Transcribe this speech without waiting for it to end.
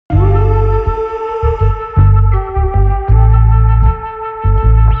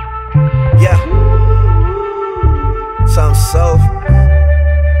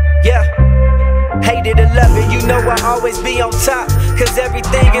Hate it or love it, you know I always be on top. Cause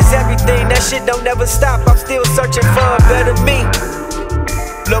everything is everything, that shit don't never stop. I'm still searching for a better me.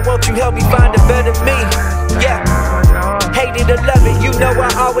 Lord, won't you help me find a better me? Yeah. Hate it or love it, you know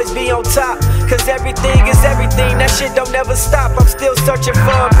I always be on top. Cause everything is everything, that shit don't never stop. I'm still searching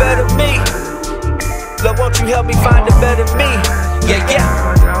for a better me. Lord, won't you help me find a better me? Yeah,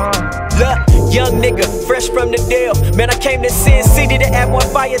 yeah. Look, young nigga, fresh from the Dale. Man, I came to Sin City to add more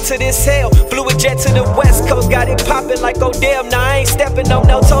fire to this hell. Flew a jet to the West Coast, got it poppin' like Odell. Now I ain't stepping on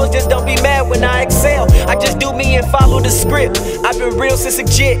no toes, just don't be mad when I excel. I just do me and follow the script. I've been real since a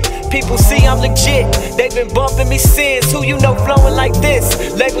jit. People see I'm legit. They've been bumping me since. Who you know flowing like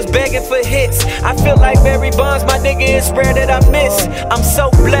this? Labels begging for hits. I feel like Barry Bonds, my nigga is rare that I miss. I'm so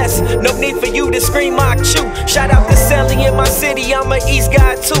blessed, no need for you to scream I chew. Shout out to Sally in my city, I'm an East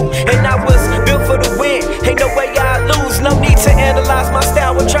guy too. And I was built for the win, ain't no way I lose. No need to analyze my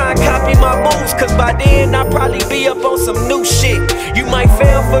style or try and copy my moves. Cause by then I'll probably be up on some new shit. You might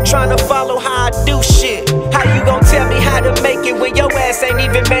fail for trying to follow how I do shit. How you gon' tell me how to make it when your ass ain't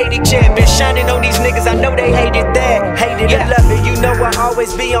even made it yet? Been shining on these niggas, I know they hated that. Hated and love it, you know I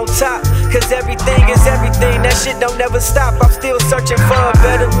always be on top. Cause everything is everything, that shit don't never stop. I'm still searching for a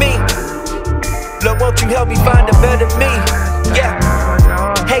better me. Lord, won't you help me find a better me? Yeah.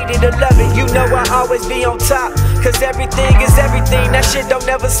 Hate it or love it, you know I always be on top. Cause everything is everything, that shit don't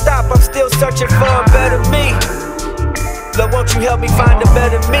never stop. I'm still searching for a better me. Lord, won't you help me find a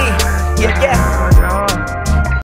better me? Yeah, yeah.